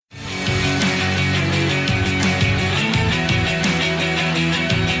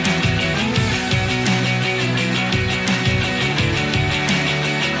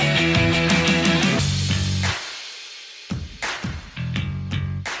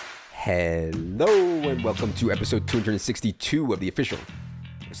Hello and welcome to episode 262 of the official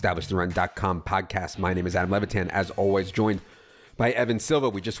EstablishTheRun.com podcast. My name is Adam Levitan, as always joined by Evan Silva.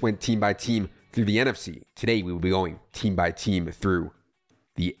 We just went team by team through the NFC. Today we will be going team by team through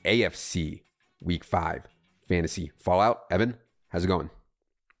the AFC Week 5 Fantasy Fallout. Evan, how's it going?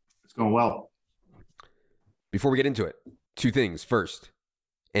 It's going well. Before we get into it, two things. First,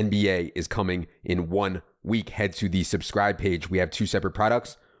 NBA is coming in 1 week. Head to the subscribe page. We have two separate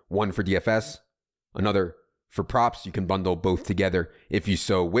products. One for DFS, another for props. You can bundle both together if you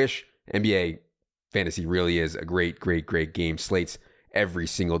so wish. NBA fantasy really is a great game. Slates every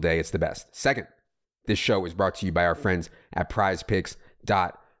single day. It's the best. Second, this show is brought to you by our friends at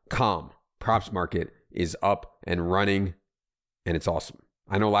prizepicks.com. Props market is up and running, and it's awesome.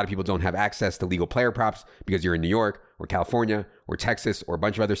 I know a lot of people don't have access to legal player props because you're in New York or California or Texas or a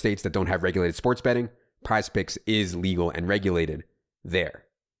bunch of other states that don't have regulated sports betting. Prize Picks is legal and regulated there.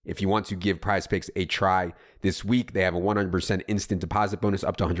 If you want to give Prize Picks a try this week, they have a 100% instant deposit bonus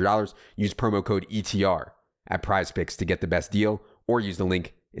up to $100. Use promo code ETR at Prize Picks to get the best deal, or use the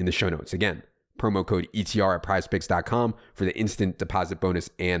link in the show notes. Again, promo code ETR at prizepicks.com for the instant deposit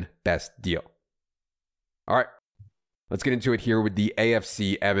bonus and best deal. All right, let's get into it here with the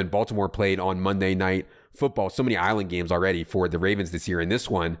AFC. Evan, Baltimore played on Monday Night Football. So many island games already for the Ravens this year. And this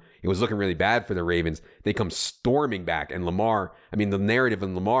one, it was looking really bad for the Ravens. They come storming back. And Lamar, the narrative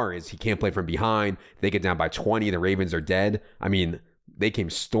in Lamar is he can't play from behind. They get down by 20. The Ravens are dead. They came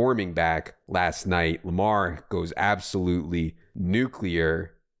storming back last night. Lamar goes absolutely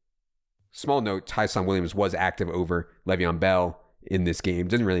nuclear. Small note, Tyson Williams was active over Le'Veon Bell in this game.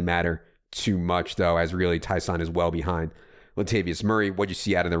 Doesn't really matter too much, though, as really Tyson is well behind Latavius Murray. What'd you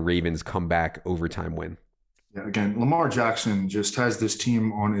see out of the Ravens' comeback overtime win? Yeah, again, Lamar Jackson just has this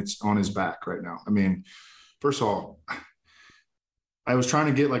team on his back right now. First of all, I was trying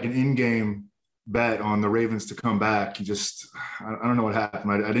to get like an in-game bet on the Ravens to come back. I don't know what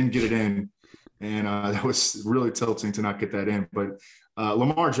happened. I didn't get it in, and that was really tilting to not get that in. But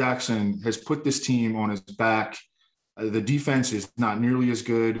Lamar Jackson has put this team on his back. The defense is not nearly as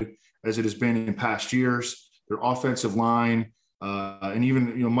good as it has been in past years. Their offensive line, and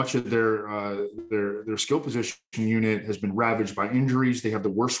even much of their skill position unit has been ravaged by injuries. They have the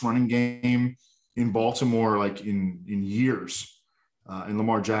worst running game in Baltimore like in years, and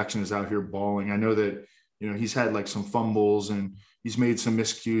Lamar Jackson is out here balling. I know that he's had like some fumbles and he's made some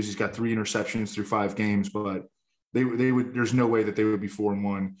miscues. He's got 3 interceptions through 5 games, but they would. There's no way that they would be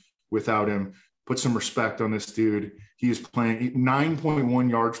 4-1 without him. Put some respect on this dude. He is playing 9.1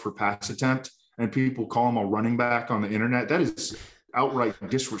 yards per pass attempt. And people call him a running back on the internet. That is outright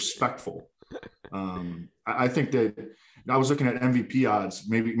disrespectful. I think that I was looking at MVP odds.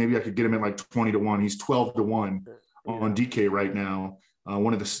 Maybe I could get him at like 20-1. He's 12-1 on DK right now.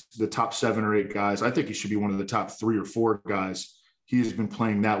 One of the top 7 or 8 guys. I think he should be one of the top 3 or 4 guys. He has been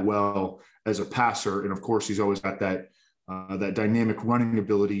playing that well as a passer, and of course, he's always got that dynamic running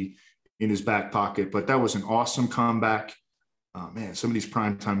ability in his back pocket. But that was an awesome comeback. Some of these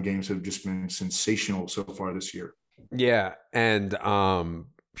primetime games have just been sensational so far this year. Yeah, and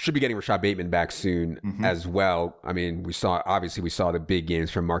should be getting Rashad Bateman back soon as well. We saw the big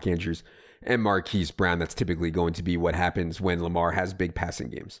games from Mark Andrews and Marquise Brown. That's typically going to be what happens when Lamar has big passing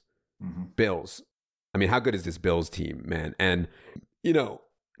games. Bills. How good is this Bills team, man? And,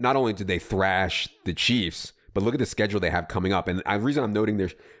 not only did they thrash the Chiefs, but look at the schedule they have coming up. And the reason I'm noting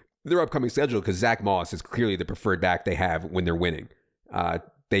their upcoming schedule, because Zach Moss is clearly the preferred back they have when they're winning.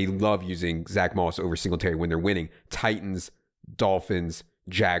 They love using Zach Moss over Singletary when they're winning. Titans, Dolphins,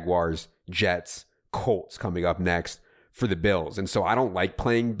 Jaguars, Jets, Colts coming up next for the Bills. And so I don't like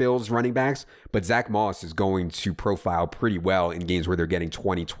playing Bills running backs, but Zach Moss is going to profile pretty well in games where they're getting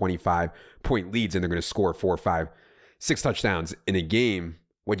 20, 25-point leads and they're going to score 4, 5, 6 touchdowns in a game.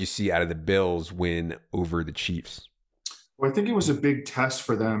 What do you see out of the Bills win over the Chiefs? Well, I think it was a big test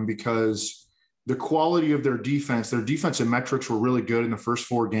for them because the quality of their defensive metrics were really good in the first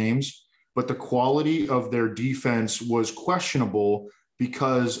 4 games, but the quality of their defense was questionable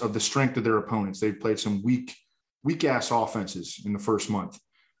because of the strength of their opponents. They played some weak-ass offenses in the first month.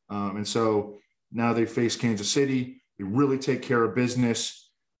 And so now they face Kansas City. They really take care of business.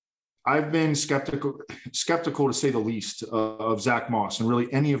 I've been skeptical to say the least of Zach Moss and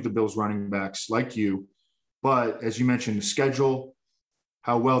really any of the Bills running backs like you. But as you mentioned, the schedule,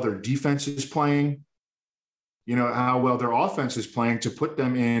 how well their defense is playing, how well their offense is playing to put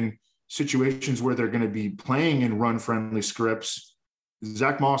them in situations where they're going to be playing in run-friendly scripts.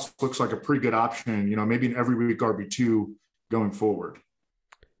 Zach Moss looks like a pretty good option, maybe an every week RB2 going forward.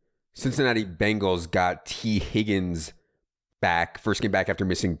 Cincinnati Bengals got T. Higgins back, first game back after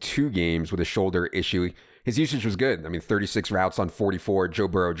missing 2 games with a shoulder issue. His usage was good. I mean, 36 routes on 44 Joe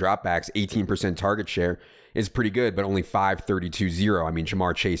Burrow dropbacks, 18% target share is pretty good, but only 5.32-0. I mean,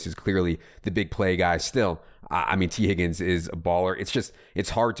 Ja'Marr Chase is clearly the big play guy still. I mean, T. Higgins is a baller. It's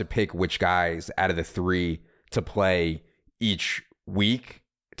hard to pick which guys out of the 3 to play each week.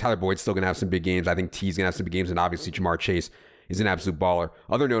 Tyler Boyd's still going to have some big games. I think T's going to have some big games, and obviously Ja'Marr Chase is an absolute baller.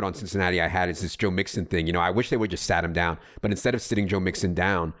 Other note on Cincinnati I had is this Joe Mixon thing. You know, I wish they would just sat him down, but instead of sitting Joe Mixon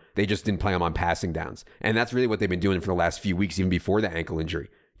down, they just didn't play him on passing downs. And that's really what they've been doing for the last few weeks, even before the ankle injury.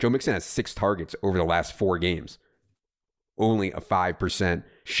 Joe Mixon has 6 targets over the last 4 games. Only a 5%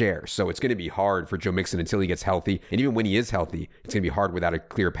 share. So it's going to be hard for Joe Mixon until he gets healthy. And even when he is healthy, it's going to be hard without a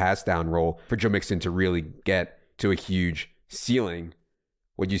clear pass down role for Joe Mixon to really get to a huge ceiling.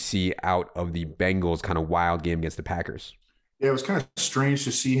 What you see out of the Bengals kind of wild game against the Packers? Yeah, it was kind of strange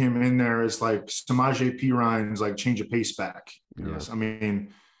to see him in there as like Samaje Perine like change of pace back. Yes. I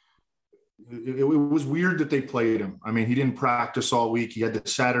mean, it was weird that they played him. I mean, he didn't practice all week. He had the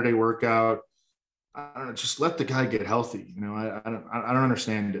Saturday workout. I don't know, just let the guy get healthy. You know, I don't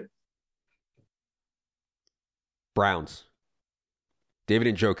understand it. Browns.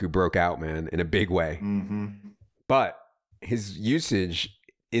 David Njoku broke out, man, in a big way. Mm-hmm. But his usage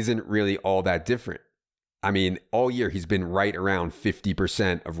isn't really all that different. I mean, all year he's been right around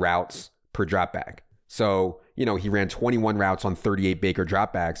 50% of routes per dropback. So, you know, he ran 21 routes on 38 Baker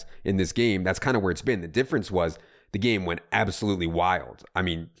dropbacks in this game. That's kind of where it's been. The difference was the game went absolutely wild. I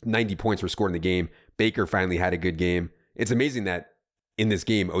mean, 90 points were scored in the game. Baker finally had a good game. It's amazing that in this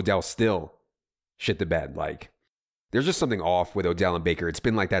game, Odell still shit the bed. Like, there's just something off with Odell and Baker. It's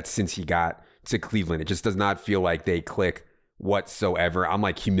been like that since he got to Cleveland. It just does not feel like they click whatsoever. I'm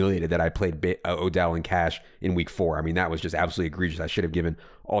like humiliated that I played Odell and Cash in week 4. I mean, that was just absolutely egregious. I should have given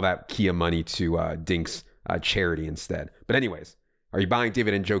all that Kia money to Dink's charity instead. But anyways, are you buying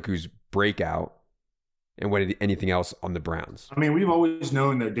David Njoku's breakout? And what anything else on the Browns? I mean, we've always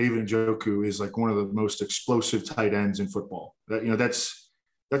known that David Njoku is like one of the most explosive tight ends in football. That, you know, that's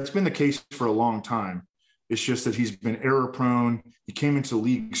been the case for a long time. It's just that he's been error prone. He came into the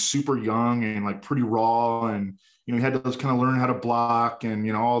league super young and like pretty raw, and you know, he had to kind of learn how to block and,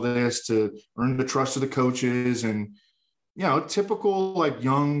 you know, all this to earn the trust of the coaches. And, you know, typical like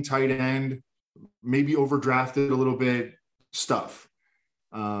young tight end, maybe overdrafted a little bit stuff.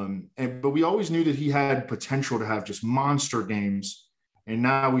 But we always knew that he had potential to have just monster games. And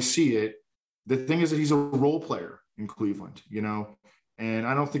now we see it. The thing is that he's a role player in Cleveland, you know, and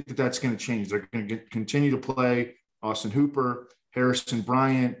I don't think that that's going to change. They're going to continue to play Austin Hooper, Harrison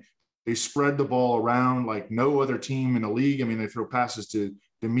Bryant. They spread the ball around like no other team in the league. I mean, they throw passes to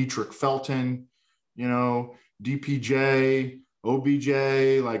Demetric Felton, you know, DPJ,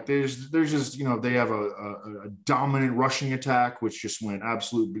 OBJ. Like there's just, you know, they have a dominant rushing attack, which just went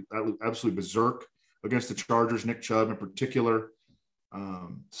absolutely berserk against the Chargers, Nick Chubb in particular.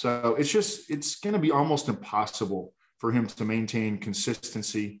 So it's going to be almost impossible for him to maintain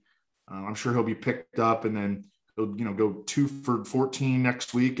consistency. I'm sure he'll be picked up and then he'll, you know, go 2 for 14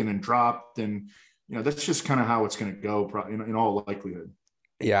 next week and then dropped. And, you know, that's just kind of how it's going to go in all likelihood.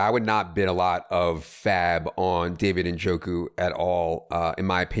 Yeah, I would not bid a lot of fab on David Njoku at all, in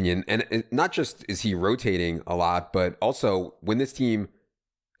my opinion. And not just is he rotating a lot, but also when this team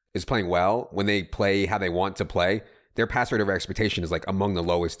is playing well, when they play how they want to play, their pass rate over expectation is like among the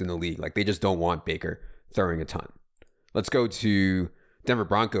lowest in the league. Like they just don't want Baker throwing a ton. Let's go to Denver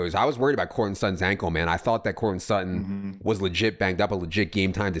Broncos. I was worried about Courtland Sutton's ankle, man. I thought that Courtland Sutton was legit banged up, a legit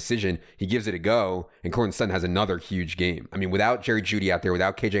game time decision. He gives it a go, and Courtland Sutton has another huge game. I mean, without Jerry Jeudy out there,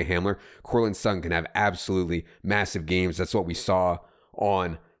 without KJ Hamler, Courtland Sutton can have absolutely massive games. That's what we saw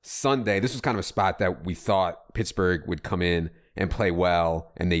on Sunday. This was kind of a spot that we thought Pittsburgh would come in and play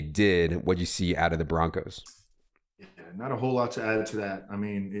well, and they did. What do you see out of the Broncos? Yeah, not a whole lot to add to that. I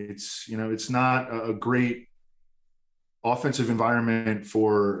mean, it's, you know, it's not a great offensive environment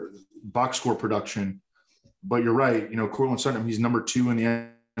for box score production, but you're right. You know, Courtland Sutton, he's number 2 in the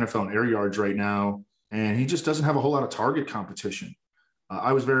NFL in air yards right now, and he just doesn't have a whole lot of target competition.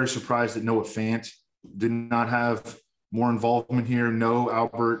 I was very surprised that Noah Fant did not have more involvement here. No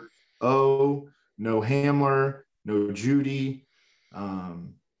Albert O, no Hamler, no Jeudy. I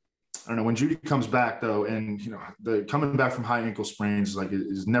don't know when Jeudy comes back though, and you know, the coming back from high ankle sprains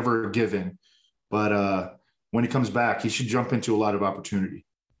is never a given, but when he comes back, he should jump into a lot of opportunity.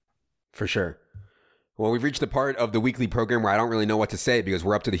 For sure. Well, we've reached the part of the weekly program where I don't really know what to say because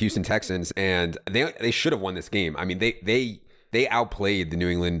we're up to the Houston Texans, and they should have won this game. I mean, they outplayed the New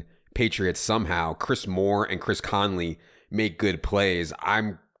England Patriots somehow. Chris Moore and Chris Conley make good plays.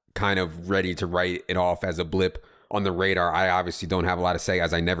 I'm kind of ready to write it off as a blip on the radar. I obviously don't have a lot to say,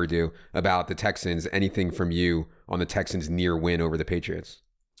 as I never do, about the Texans. Anything from you on the Texans' near win over the Patriots?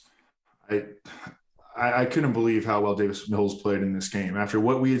 I couldn't believe how well Davis Mills played in this game after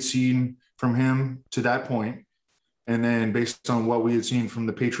what we had seen from him to that point, and then based on what we had seen from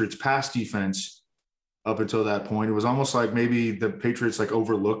the Patriots' pass defense up until that point. It was almost like maybe the Patriots like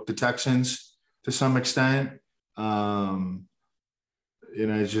overlooked the Texans to some extent.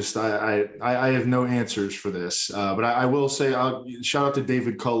 It's just I have no answers for this, but I will say shout out to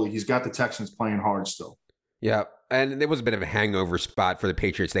David Culley. He's got the Texans playing hard still. Yeah, and it was a bit of a hangover spot for the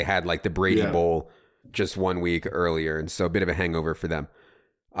Patriots. They had like the Brady Bowl just 1 week earlier, and so a bit of a hangover for them.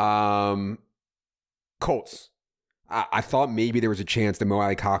 Colts. I thought maybe there was a chance that Mo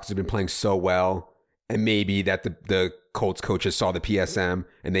Alley Cox has been playing so well, and maybe that the Colts coaches saw the PSM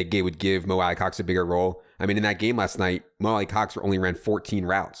and they would give Mo Alley Cox a bigger role. I mean, in that game last night, Mo Alley Cox only ran 14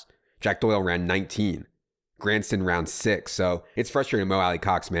 routes. Jack Doyle ran 19. Granson ran 6. So it's frustrating, Mo Alley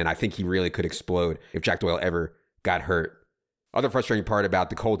Cox, man. I think he really could explode if Jack Doyle ever got hurt. Other frustrating part about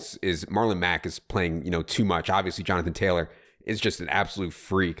the Colts is Marlon Mack is playing, too much. Obviously, Jonathan Taylor is just an absolute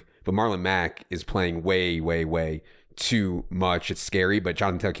freak, but Marlon Mack is playing way, way, way too much. It's scary, but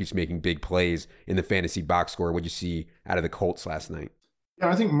Jonathan Taylor keeps making big plays in the fantasy box score. What'd you see out of the Colts last night? Yeah,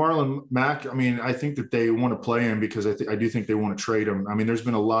 I think Marlon Mack, I think that they want to play him because I do think they want to trade him. I mean, there's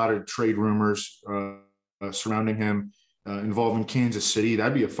been a lot of trade rumors surrounding him involving Kansas City.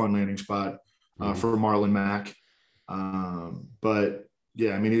 That'd be a fun landing spot for Marlon Mack. But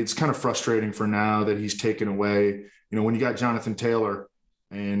yeah, it's kind of frustrating for now that he's taken away. When you got Jonathan Taylor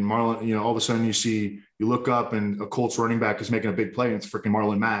and Marlon, all of a sudden you look up and a Colts running back is making a big play and it's freaking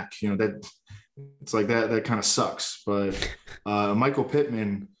Marlon Mack. That it's like that kind of sucks. But Michael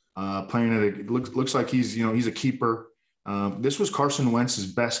Pittman playing looks like he's a keeper. This was Carson Wentz's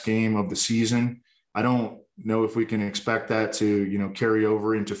best game of the season. I don't know if we can expect that to carry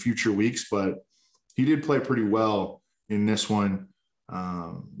over into future weeks, but he did play pretty well in this one.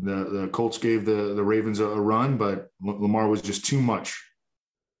 The Colts gave the Ravens a run, but Lamar was just too much.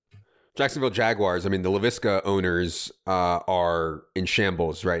 Jacksonville Jaguars, the Laviska owners are in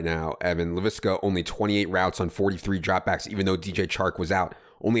shambles right now. Evan, Laviska only 28 routes on 43 dropbacks, even though DJ Chark was out.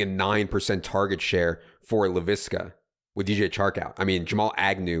 Only a 9% target share for Laviska with DJ Chark out. Jamal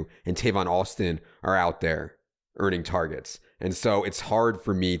Agnew and Tavon Austin are out there earning targets. And so it's hard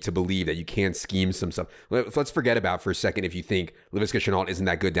for me to believe that you can't scheme some stuff. Let's forget about for a second if you think Laviska Shenault isn't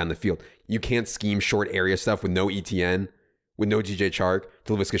that good down the field. You can't scheme short area stuff with no ETN, with no DJ Chark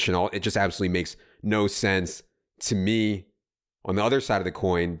to Laviska Shenault. It just absolutely makes no sense to me. On the other side of the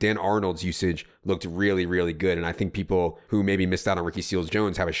coin, Dan Arnold's usage looked really, really good. And I think people who maybe missed out on Ricky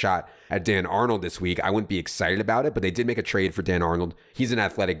Seals-Jones have a shot at Dan Arnold this week. I wouldn't be excited about it, but they did make a trade for Dan Arnold. He's an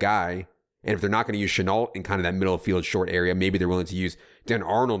athletic guy. And if they're not going to use Shenault in kind of that middle of field short area, maybe they're willing to use Dan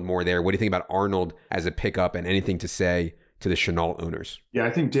Arnold more there. What do you think about Arnold as a pickup and anything to say to the Shenault owners? Yeah, I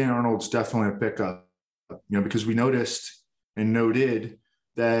think Dan Arnold's definitely a pickup, because we noticed and noted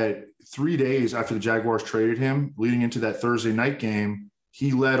that 3 days after the Jaguars traded him, leading into that Thursday night game,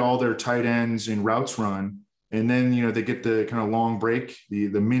 he led all their tight ends in routes run. And then, they get the kind of long break, the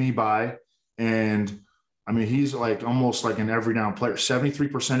mini bye. And he's like almost like an every down player.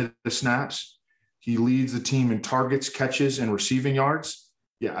 73% of the snaps, he leads the team in targets, catches, and receiving yards.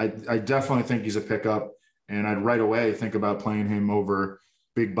 Yeah, I definitely think he's a pickup. And I'd right away think about playing him over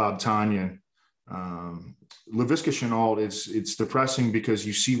Big Bob Tonyan. Laviska Shenault, it's depressing because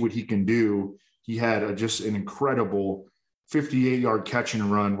you see what he can do. He had just an incredible 58-yard catch and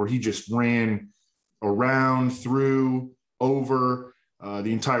run where he just ran around, through, over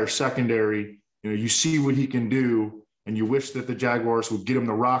the entire secondary. You see what he can do, and you wish that the Jaguars would get him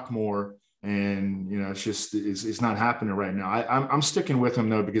the rock more. And it's not happening right now. I'm sticking with him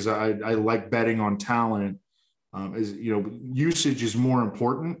though because I like betting on talent. Usage is more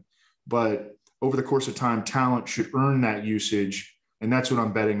important, but over the course of time, talent should earn that usage. And that's what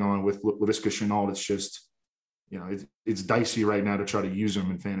I'm betting on with Laviska Shenault. It's just, it's dicey right now to try to use him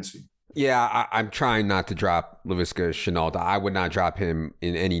in fantasy. Yeah, I'm trying not to drop Laviska Shenault. I would not drop him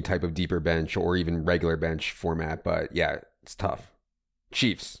in any type of deeper bench or even regular bench format. But yeah, it's tough.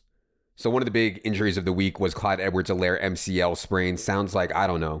 Chiefs. So one of the big injuries of the week was Clyde Edwards-Helaire MCL sprain. Sounds like,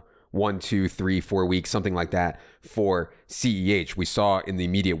 1, 2, 3, 4 weeks, something like that for CEH. We saw in the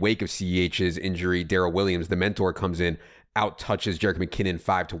immediate wake of CEH's injury, Darrell Williams, the mentor, comes in, out touches Jerick McKinnon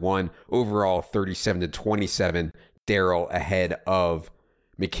 5-1. Overall, 37-27. Darrell ahead of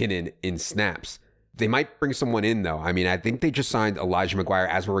McKinnon in snaps. They might bring someone in, though. I think they just signed Elijah McGuire.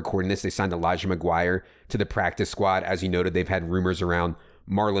 As we're recording this, they signed Elijah McGuire to the practice squad. As you noted, they've had rumors around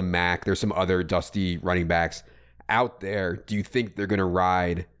Marlon Mack. There's some other dusty running backs out there, do you think they're going to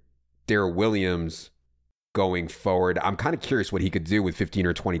ride Darrell Williams going forward? I'm kind of curious what he could do with 15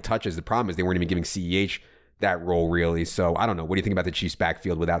 or 20 touches. The problem is they weren't even giving CEH that role, really. So I don't know. What do you think about the Chiefs'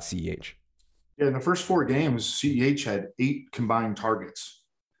 backfield without CEH? Yeah, in the first 4 games, CEH had 8 combined targets.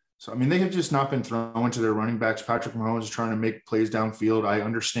 So, I mean, they have just not been thrown to their running backs. Patrick Mahomes is trying to make plays downfield. I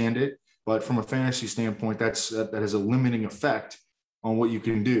understand it. But from a fantasy standpoint, that has a limiting effect on what you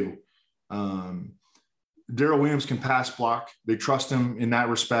can do. Darrell Williams can pass block. They trust him in that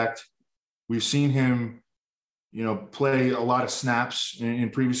respect. We've seen him, play a lot of snaps in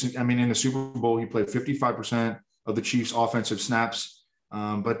previous. I mean, in the Super Bowl, he played 55% of the Chiefs' offensive snaps,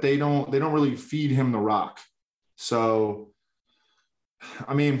 but they don't really feed him the rock. So,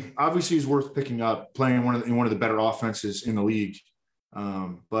 I mean, obviously, he's worth picking up, playing in one of the better offenses in the league.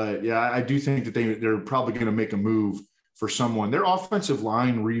 But yeah, I do think that they're probably going to make a move for someone. Their offensive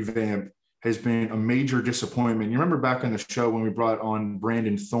line revamp has been a major disappointment. You remember back on the show when we brought on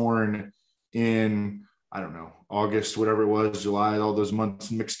Brandon Thorne in, I don't know, August, whatever it was, July, all those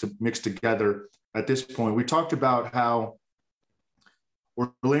months mixed together. At this point, we talked about how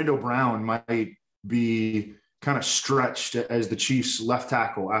Orlando Brown might be kind of stretched as the Chiefs left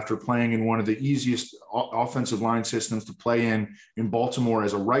tackle after playing in one of the easiest offensive line systems to play in Baltimore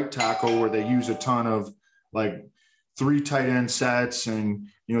as a right tackle, where they use a ton of like 3 tight end sets and,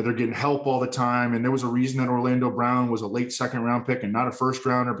 they're getting help all the time. And there was a reason that Orlando Brown was a late 2nd round pick and not a 1st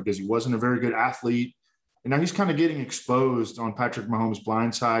rounder, because he wasn't a very good athlete. And now he's kind of getting exposed on Patrick Mahomes'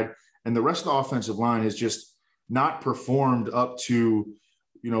 blind side. And the rest of the offensive line has just not performed up to,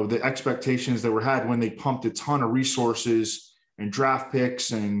 the expectations that were had when they pumped a ton of resources and draft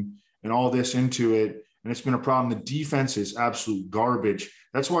picks and all this into it. And it's been a problem. The defense is absolute garbage.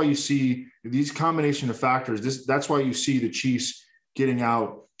 That's why you see these combination of factors. That's why you see the Chiefs getting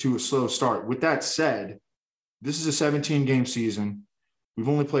out to a slow start. With that said, this is a 17-game season. We've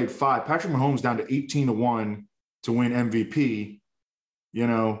only played 5. Patrick Mahomes down to 18-1 to win MVP.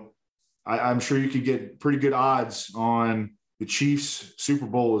 I'm sure you could get pretty good odds on the Chiefs Super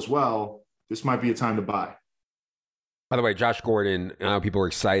Bowl as well. This might be a time to buy. By the way, Josh Gordon, I know people were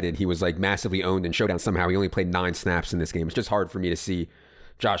excited. He was like massively owned in Showdown somehow. He only played 9 snaps in this game. It's just hard for me to see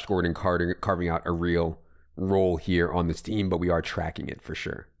Josh Gordon carving out a real role here on this team, but we are tracking it for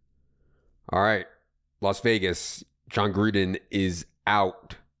sure. All right, Las Vegas, Jon Gruden is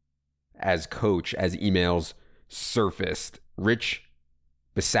out as coach as emails surfaced. Rich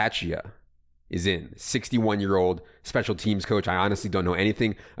Bisaccia is in, 61-year-old special teams coach. I honestly don't know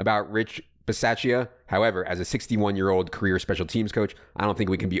anything about Rich Bisaccia. However, as a 61-year-old career special teams coach, I don't think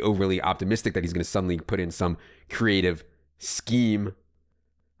we can be overly optimistic that he's going to suddenly put in some creative scheme.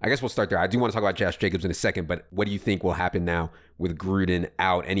 I guess we'll start there. I do want to talk about Josh Jacobs in a second, but what do you think will happen now with Gruden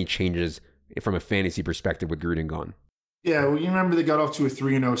out? Any changes from a fantasy perspective with Gruden gone? Yeah, well, you remember they got off to a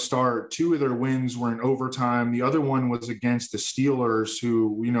 3-0 start. 2 of their wins were in overtime. The other one was against the Steelers,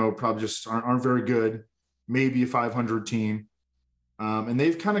 who, probably just aren't very good, maybe a 500 team. And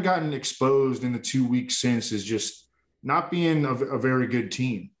they've kind of gotten exposed in the 2 weeks since as just not being a very good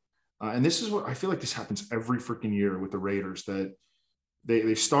team. And this is what I feel like this happens every freaking year with the Raiders, that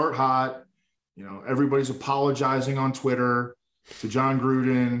they start hot. Everybody's apologizing on Twitter to Jon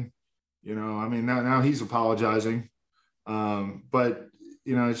Gruden. Now he's apologizing. But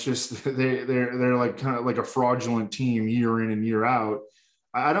it's just they're like kind of like a fraudulent team year in and year out.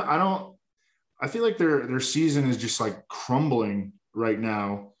 I feel like their season is just like crumbling right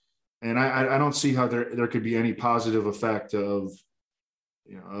now, and I don't see how there could be any positive effect of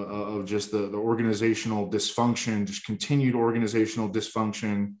just the organizational dysfunction, just continued organizational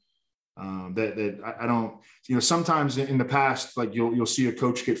dysfunction. That I don't, sometimes in the past, like you'll see a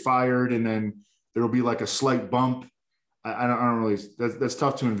coach get fired and then there'll be like a slight bump. I don't really, that's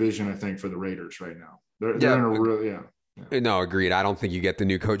tough to envision, I think, for the Raiders right now. They're in a real, No, agreed. I don't think you get the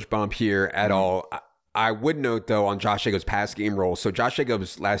new coach bump here at all. I would note, though, on Josh Jacobs' pass game role. So Josh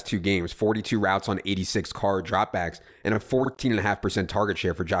Jacobs' last 2 games, 42 routes on 86 card dropbacks, and a 14.5% target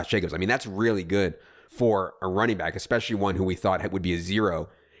share for Josh Jacobs. I mean, that's really good for a running back, especially one who we thought would be a 0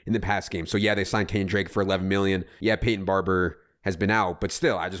 in the pass game. So, yeah, they signed Kenyon Drake for $11 million. Yeah, Peyton Barber has been out. But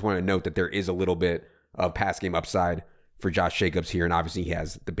still, I just want to note that there is a little bit of pass game upside for Josh Jacobs here. And obviously, he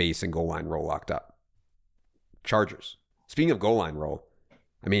has the base and goal line role locked up. Chargers. Speaking of goal line role,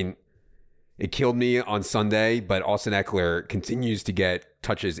 I mean, it killed me on Sunday, but Austin Eckler continues to get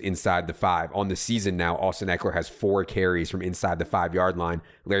touches inside the 5. On the season now, Austin Eckler has 4 carries from inside the 5-yard line.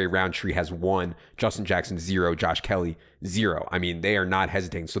 Larry Roundtree has 1. Justin Jackson, 0. Josh Kelly, 0. I mean, they are not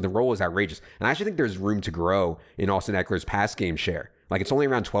hesitating. So the role is outrageous. And I actually think there's room to grow in Austin Eckler's pass game share. Like, it's only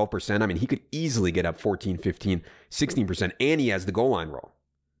around 12%. I mean, he could easily get up 14, 15, 16%, and he has the goal line roll.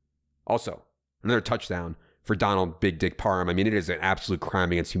 Also, another touchdown for Donald Big Dick Parham. I mean, it is an absolute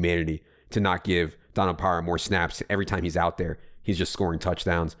crime against humanity to not give Donald Parham more snaps. Every time he's out there, he's just scoring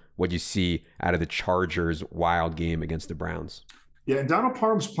touchdowns. What you see out of the Chargers' wild game against the Browns. Yeah, and Donald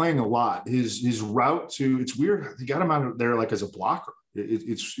Parham's playing a lot. His route to, it's weird. They got him out of there like as a blocker.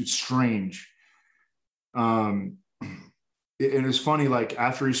 It's strange. And it's funny, like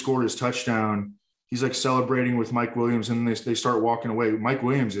after he scored his touchdown, he's like celebrating with Mike Williams, and they start walking away. Mike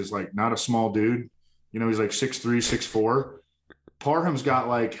Williams is like not a small dude. You know, he's like 6'3", 6'4". Parham's got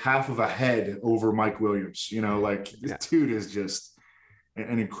like half of a head over Mike Williams. You know, like this dude is just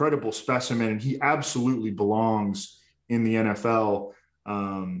an incredible specimen, and he absolutely belongs in the NFL.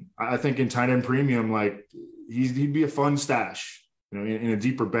 I think in tight end premium, like he'd be a fun stash, you know, in a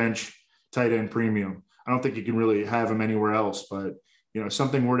deeper bench tight end premium. I don't think you can really have him anywhere else, but you know, if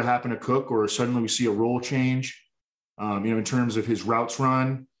something were to happen to Cook, or suddenly we see a role change, you know, in terms of his routes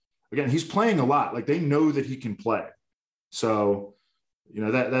run, again, he's playing a lot. Like they know that he can play. So, you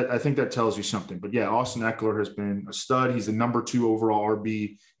know, that I think that tells you something. But yeah, Austin Ekeler has been a stud. He's the number 2 overall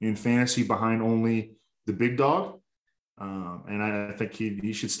RB in fantasy behind only the big dog. And I think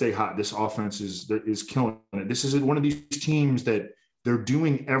he should stay hot. This offense is killing it. This is one of these teams that they're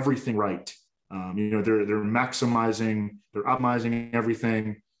doing everything right. You know, they're maximizing, they're optimizing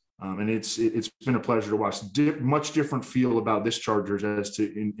everything. And it's been a pleasure to watch. Much different feel about this Chargers as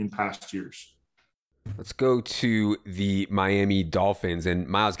to in past years. Let's go to the Miami Dolphins, and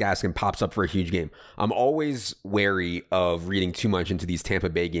Myles Gaskin pops up for a huge game. I'm always wary of reading too much into these Tampa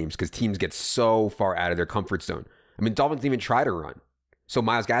Bay games because teams get so far out of their comfort zone. I mean, Dolphins didn't even try to run. So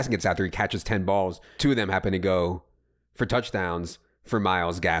Myles Gaskin gets out there, he catches 10 balls. 2 of them happen to go for touchdowns for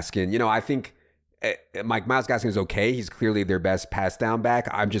Myles Gaskin. You know, I think Myles Gaskin is okay. He's clearly their best pass down back.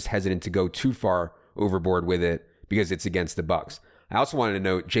 I'm just hesitant to go too far overboard with it because it's against the Bucs. I also wanted to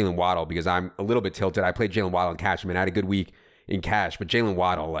note Jalen Waddle because I'm a little bit tilted. I played Jalen Waddle in cash. I mean, I had a good week in cash, but Jalen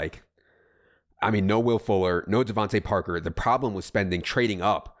Waddle, like, I mean, no Will Fuller, no Devontae Parker. The problem with trading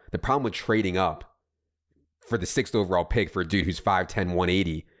up for the 6th overall pick for a dude who's 5'10",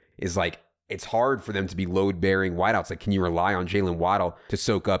 180 is like, it's hard for them to be load-bearing wideouts. Like, can you rely on Jalen Waddle to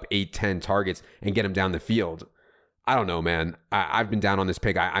soak up 8, 10 targets and get him down the field? I don't know, man. I've been down on this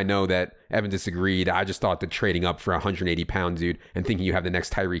pick. I know that Evan disagreed. I just thought that trading up for a 180-pound dude and thinking you have the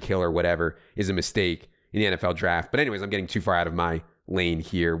next Tyreek Hill or whatever is a mistake in the NFL draft. But anyways, I'm getting too far out of my lane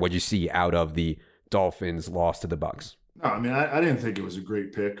here. What'd you see out of the Dolphins' loss to the Bucs? No, I mean, I didn't think it was a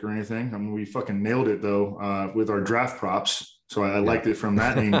great pick or anything. I mean, we fucking nailed it, though, with our draft props. So I liked it from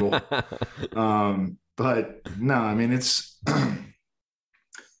that angle. But no, I mean, it's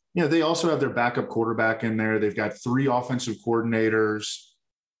you know, they also have their backup quarterback in there. They've got 3 offensive coordinators.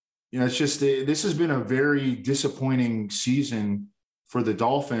 You know, it's just this has been a very disappointing season for the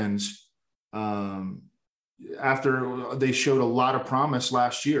Dolphins after they showed a lot of promise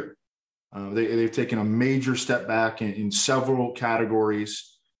last year. They've taken a major step back in several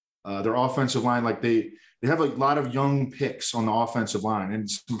categories. Their offensive line, like they have a lot of young picks on the offensive line and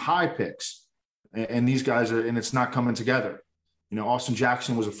some high picks. And these guys and it's not coming together. You know, Austin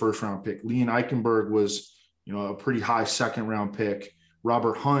Jackson was a 1st-round pick. Liam Eichenberg was, you know, a pretty high 2nd-round pick.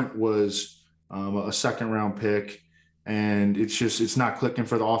 Robert Hunt was a 2nd-round pick. And it's not clicking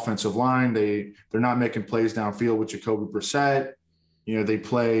for the offensive line. They're not making plays downfield with Jacoby Brissett. You know, they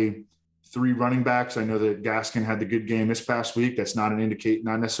play 3 running backs. I know that Gaskin had the good game this past week. That's not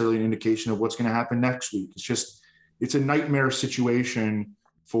necessarily an indication of what's going to happen next week. It's a nightmare situation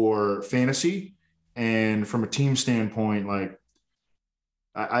for fantasy. And from a team standpoint, like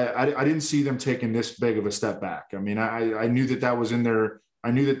I didn't see them taking this big of a step back. I mean, I knew that was in their,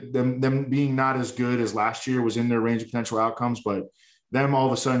 I knew that them being not as good as last year was in their range of potential outcomes, but them all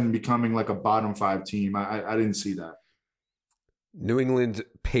of a sudden becoming like a bottom 5 team, I didn't see that. New England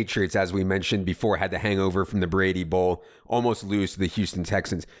Patriots, as we mentioned before, had the hangover from the Brady Bowl, almost lose to the Houston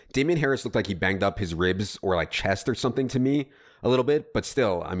Texans. Damian Harris looked like he banged up his ribs or like chest or something to me a little bit, but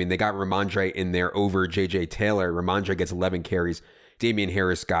still, I mean, they got Ramondre in there over JJ Taylor. Ramondre gets 11 carries. Damian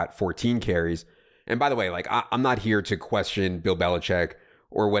Harris got 14 carries. And by the way, like, I'm not here to question Bill Belichick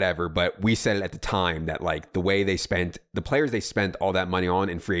or whatever, but we said it at the time that like the way they spent, the players they spent all that money on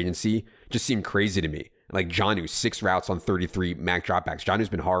in free agency just seemed crazy to me. Like Jonnu, 6 routes on 33 Mac dropbacks. Jonnu's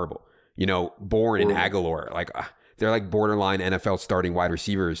been horrible. You know, Bourne and Aguilar, like they're like borderline NFL starting wide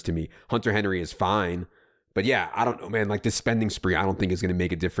receivers to me. Hunter Henry is fine. But yeah, I don't know, man. Like this spending spree, I don't think is going to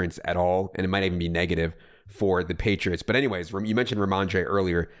make a difference at all. And it might even be negative for the Patriots. But anyways, you mentioned Ramondre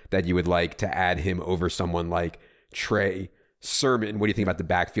earlier that you would like to add him over someone like Trey Sermon, what do you think about the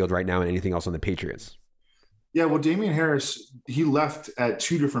backfield right now and anything else on the Patriots? Yeah, well, Damian Harris, he left at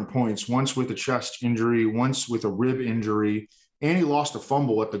 2 different points, once with a chest injury, once with a rib injury, and he lost a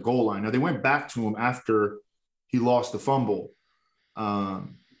fumble at the goal line. Now, they went back to him after he lost the fumble.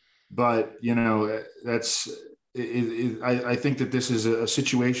 But, that's I think that this is a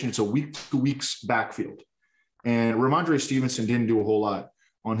situation, it's a week-to-week backfield. And Ramondre Stevenson didn't do a whole lot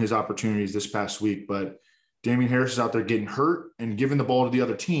on his opportunities this past week, but Damian Harris is out there getting hurt and giving the ball to the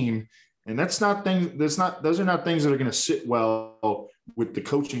other team. And those are not things that are going to sit well with the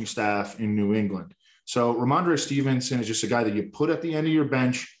coaching staff in New England. So Ramondre Stevenson is just a guy that you put at the end of your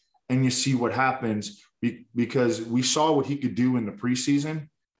bench and you see what happens, because we saw what he could do in the preseason.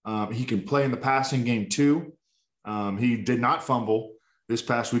 He can play in the passing game too. He did not fumble this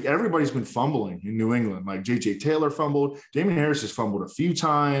past week. Everybody's been fumbling in New England. Like J.J. Taylor fumbled. Damian Harris has fumbled a few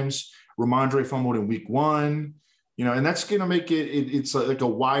times. Ramondre fumbled in week 1. And that's going to make it's like a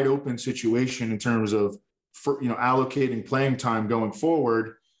wide open situation in terms of, allocating playing time going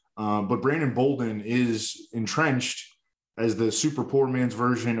forward. But Brandon Bolden is entrenched as the super poor man's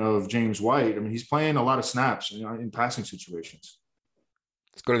version of James White. I mean, he's playing a lot of snaps in passing situations.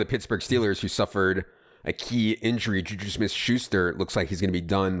 Let's go to the Pittsburgh Steelers, who suffered a key injury. Juju Smith-Schuster looks like he's going to be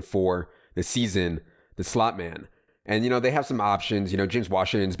done for the season, the slot man. And, they have some options. James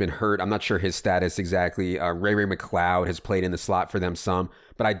Washington's been hurt. I'm not sure his status exactly. Ray McCloud has played in the slot for them some.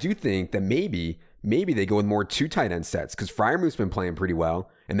 But I do think that maybe they go with more 2 tight end sets, because Freiermuth's been playing pretty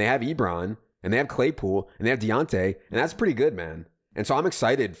well. And they have Ebron, and they have Claypool, and they have Deontay. And that's pretty good, man. And so I'm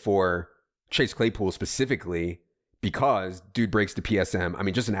excited for Chase Claypool specifically, because dude breaks the PSM. I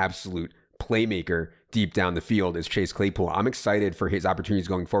mean, just an absolute playmaker deep down the field is Chase Claypool. I'm excited for his opportunities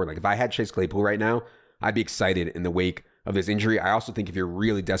going forward. Like, if I had Chase Claypool right now, I'd be excited in the wake of this injury. I also think if you're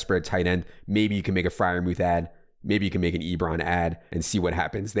really desperate at tight end, maybe you can make a Freiermuth ad. Maybe you can make an Ebron ad and see what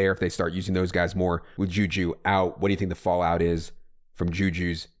happens there if they start using those guys more with Juju out. What do you think the fallout is from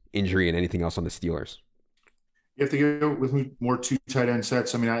Juju's injury and anything else on the Steelers? If they go with more 2 tight end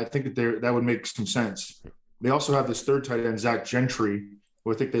sets, I mean, I think that would make some sense. They also have this 3rd tight end, Zach Gentry,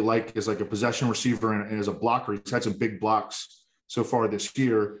 who I think they like as like a possession receiver and as a blocker. He's had some big blocks so far this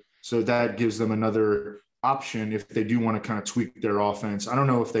year. So that gives them another option if they do want to kind of tweak their offense. I don't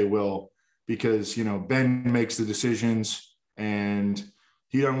know if they will, because, Ben makes the decisions and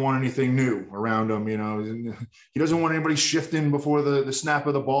he doesn't want anything new around him. He doesn't want anybody shifting before the snap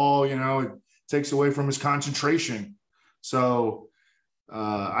of the ball. It takes away from his concentration. So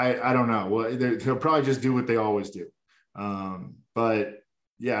I don't know. Well, he'll probably just do what they always do. But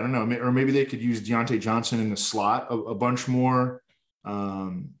yeah, I don't know. Or maybe they could use Deontay Johnson in the slot a bunch more.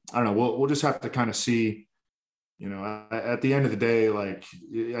 I don't know. We'll just have to kind of see, at the end of the day, like,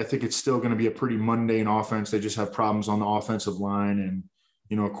 I think it's still going to be a pretty mundane offense. They just have problems on the offensive line and,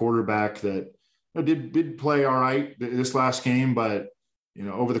 a quarterback that did play all right this last game, but,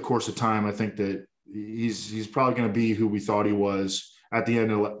 over the course of time, I think that he's probably going to be who we thought he was at the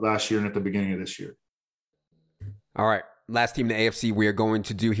end of last year and at the beginning of this year. All right. Last team in the AFC we are going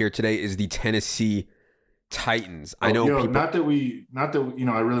to do here today is the Tennessee Titans. I know people... not that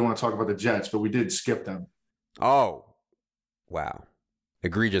I really want to talk about the Jets, but we did skip them. Oh, wow.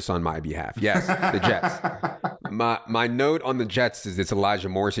 Egregious on my behalf. Yes, the Jets. My note on the Jets is this Elijah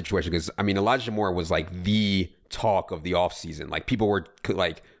Moore situation, because, I mean, Elijah Moore was like the talk of the offseason. Like, people were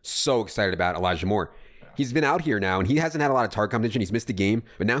like so excited about Elijah Moore. He's been out here now, and he hasn't had a lot of target competition. He's missed a game,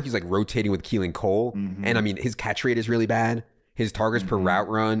 but now he's like rotating with Keelan Cole. Mm-hmm. And I mean, his catch rate is really bad. His targets per route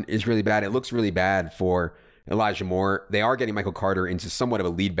run is really bad. It looks really bad for Elijah Moore. They are getting Michael Carter into somewhat of a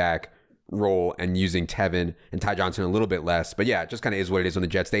lead back role and using Tevin and Ty Johnson a little bit less. But yeah, it just kind of is what it is on the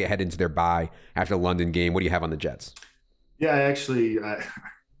Jets. They head into their bye after the London game. What do you have on the Jets? Yeah,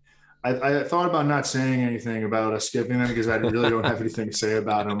 I thought about not saying anything about us skipping them because I really don't have anything to say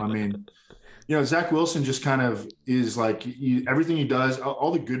about them. I mean, Zach Wilson just kind of is like everything he does,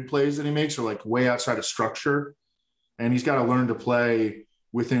 all the good plays that he makes are like way outside of structure. And he's got to learn to play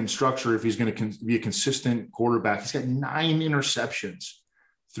within structure if he's going to be a consistent quarterback. He's got 9 interceptions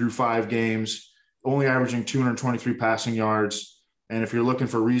through 5 games, only averaging 223 passing yards. And if you're looking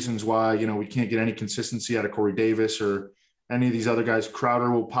for reasons why, we can't get any consistency out of Corey Davis or any of these other guys,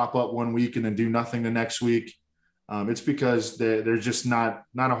 Crowder will pop up one week and then do nothing the next week. It's because there's just not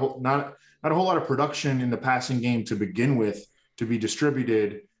a whole lot of production in the passing game to begin with to be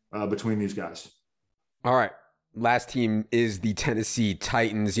distributed between these guys. All right. Last team is the Tennessee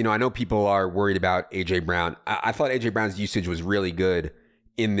Titans. I know people are worried about A.J. Brown. I thought A.J. Brown's usage was really good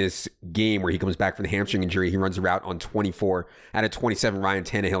in this game where he comes back from the hamstring injury. He runs a route on 24 out of 27 Ryan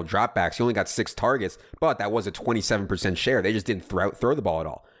Tannehill dropbacks. He only got 6 targets, but that was a 27% share. They just didn't throw the ball at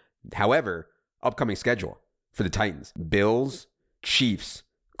all. However, upcoming schedule for the Titans: Bills, Chiefs,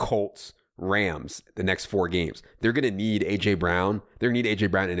 Colts, Rams, the next 4 games. They're going to need A.J. Brown. They're going to need A.J.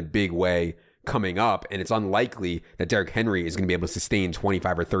 Brown in a big way coming up, and it's unlikely that Derrick Henry is going to be able to sustain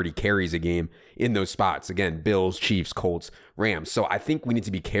 25 or 30 carries a game in those spots. Again, Bills, Chiefs, Colts, Rams. So I think we need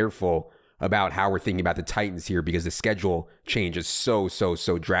to be careful about how we're thinking about the Titans here, because the schedule change is so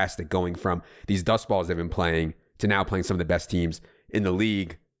drastic, going from these dust balls they've been playing to now playing some of the best teams in the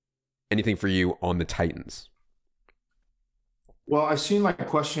league. Anything for you on the Titans? Well, I've seen like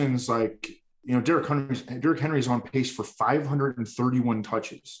questions like, Derrick Henry is on pace for 531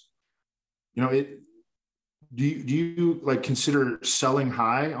 touches. Do you like consider selling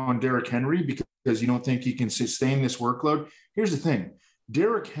high on Derrick Henry because you don't think he can sustain this workload? Here's the thing.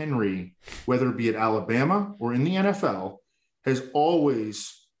 Derrick Henry, whether it be at Alabama or in the NFL, has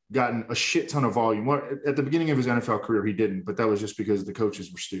always gotten a shit ton of volume. Well, at the beginning of his NFL career, he didn't, but that was just because the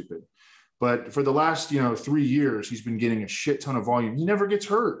coaches were stupid. But for the last, 3 years, he's been getting a shit ton of volume. He never gets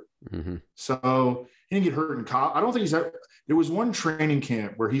hurt. Mm-hmm. So he didn't get hurt in college. I don't think there was one training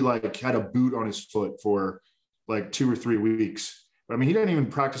camp where he had a boot on his foot for 2 or 3 weeks. But I mean, he didn't even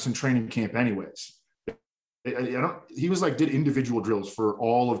practice in training camp anyways. He did individual drills for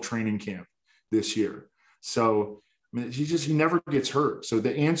all of training camp this year. So I mean, he never gets hurt. So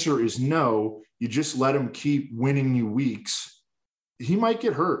the answer is no. You just let him keep winning you weeks. He might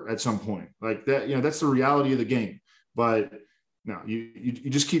get hurt at some point like that. That's the reality of the game. But no, you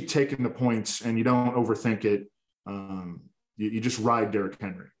just keep taking the points and you don't overthink it. You just ride Derrick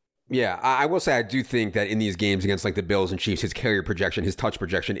Henry. Yeah, I will say I do think that in these games against the Bills and Chiefs, his carry projection, his touch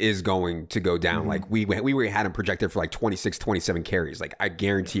projection is going to go down. Mm-hmm. We had him projected for 26, 27 carries. I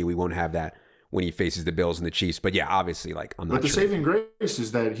guarantee we won't have that when he faces the Bills and the Chiefs. But yeah, obviously, I'm not sure. But the saving grace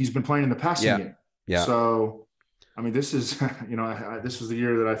is that he's been playing in the passing game. Yeah. So, I mean, this is, this was the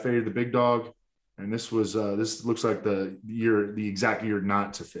year that I faded the big dog. And this looks like the exact year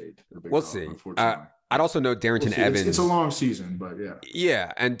not to fade. We'll see. I'd also note Darrynton Evans. It's a long season, but yeah.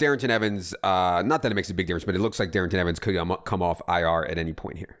 Yeah, and Darrynton Evans, not that it makes a big difference, but it looks like Darrynton Evans could come off IR at any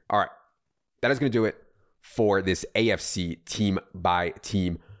point here. All right, that is going to do it for this AFC Team by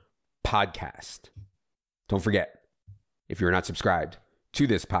Team podcast. Don't forget, if you're not subscribed to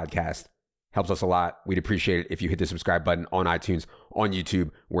this podcast, helps us a lot. We'd appreciate it if you hit the subscribe button on iTunes, on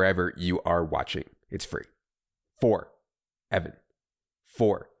YouTube, wherever you are watching. It's free. For Evan,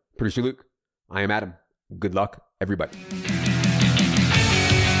 for producer Luke, I am Adam. Good luck, everybody.